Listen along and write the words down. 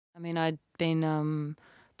mean, I'd been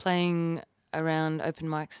playing around open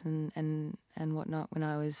mics and whatnot when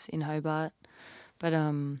I was in Hobart, but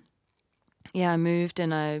yeah, I moved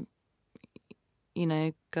and I,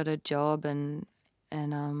 got a job and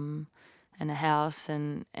a house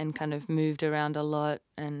and kind of moved around a lot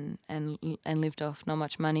and lived off not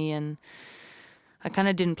much money, and I kind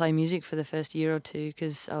of didn't play music for the first year or two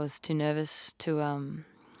because I was too nervous to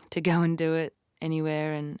go and do it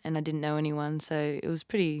anywhere, and I didn't know anyone, so it was a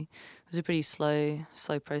pretty slow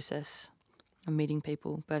process of meeting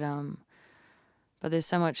people, but there's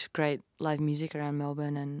so much great live music around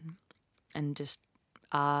Melbourne and just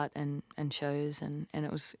art and shows, and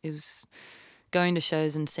it was going to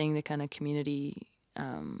shows and seeing the kind of community,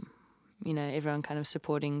 everyone kind of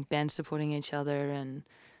supporting bands, supporting each other, and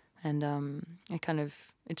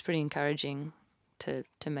it's pretty encouraging to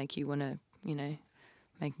make you want to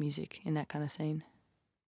make music in that kind of scene.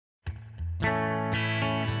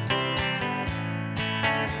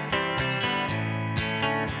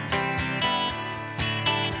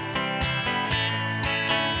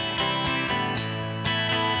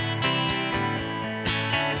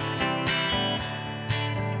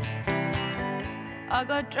 I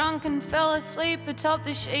got drunk and fell asleep atop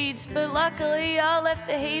the sheets, but luckily I left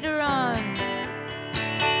the heater on.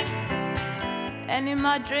 And in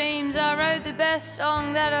my dreams I wrote the best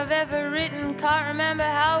song that I've ever written, can't remember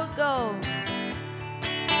how it goes.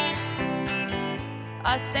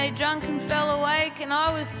 I stayed drunk and fell awake, and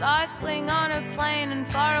I was cycling on a plane, and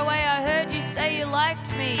far away I heard you say you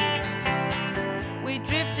liked me. We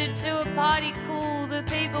drifted to a party cool, the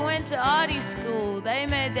people went to arty school. They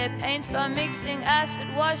made their paints by mixing acid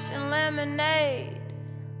wash and lemonade.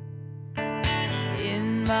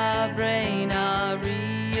 In my brain I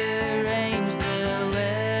rearranged the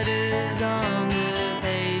letters on the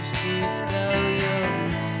page to spell your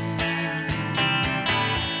name.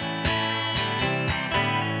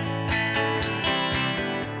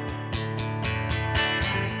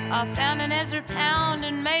 I found an Ezra pound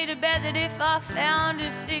and made a bet that if I found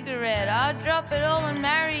a cigarette I'd drop it all and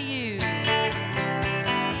marry you.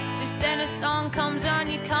 Just then a song comes on,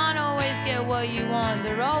 you can't always get what you want.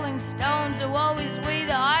 The Rolling Stones are always we,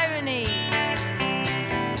 the irony.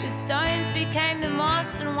 The Stones became the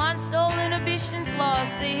moss, and once all inhibitions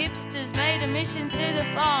lost, the hipsters made a mission to the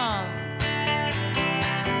farm.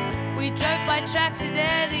 We drove by tractor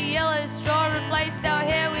there, the yellow straw replaced our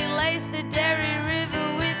hair. We laced the Derry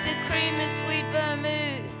River with the cream of sweet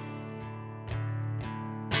vermouth.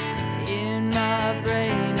 In my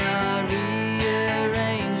brain I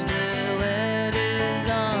rearranged the letters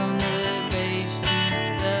on the page to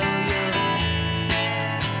spell your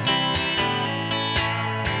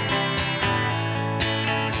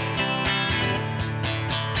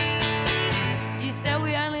name. You said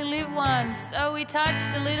we only live once, so we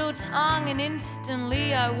touched a little tongue, and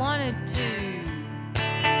instantly I wanted to.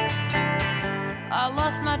 I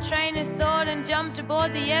lost my train of thought and jumped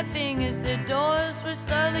aboard the Epping as the doors were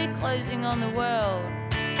slowly closing on the world.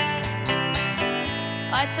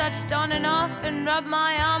 I touched on and off and rubbed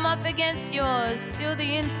my arm up against yours. Still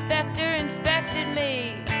the inspector inspected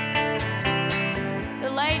me. The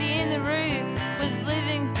lady in the roof was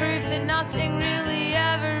living proof that nothing really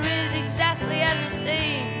ever is exactly as it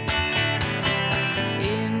seems.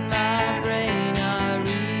 In my brain I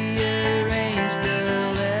rearranged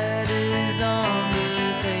the letters on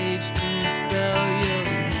the page to spell your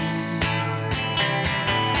name.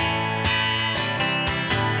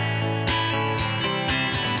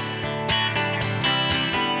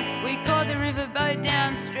 We caught the riverboat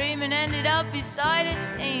downstream and ended up beside a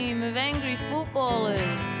team of angry footballers.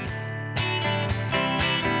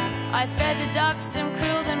 I fed the ducks some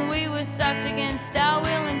krill, then we were sucked against our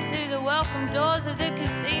will into the welcome doors of the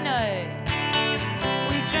casino.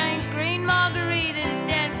 We drank green margaritas,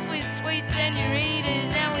 danced with sweet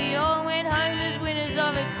senoritas, and we all went home as winners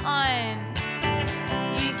of a kind.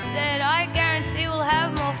 You said, I guarantee we'll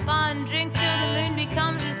have more fun, drink till the moon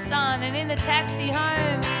becomes the sun, and in the taxi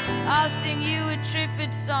home I'll sing you a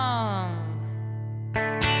Triffid song.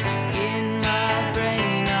 In my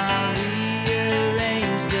brain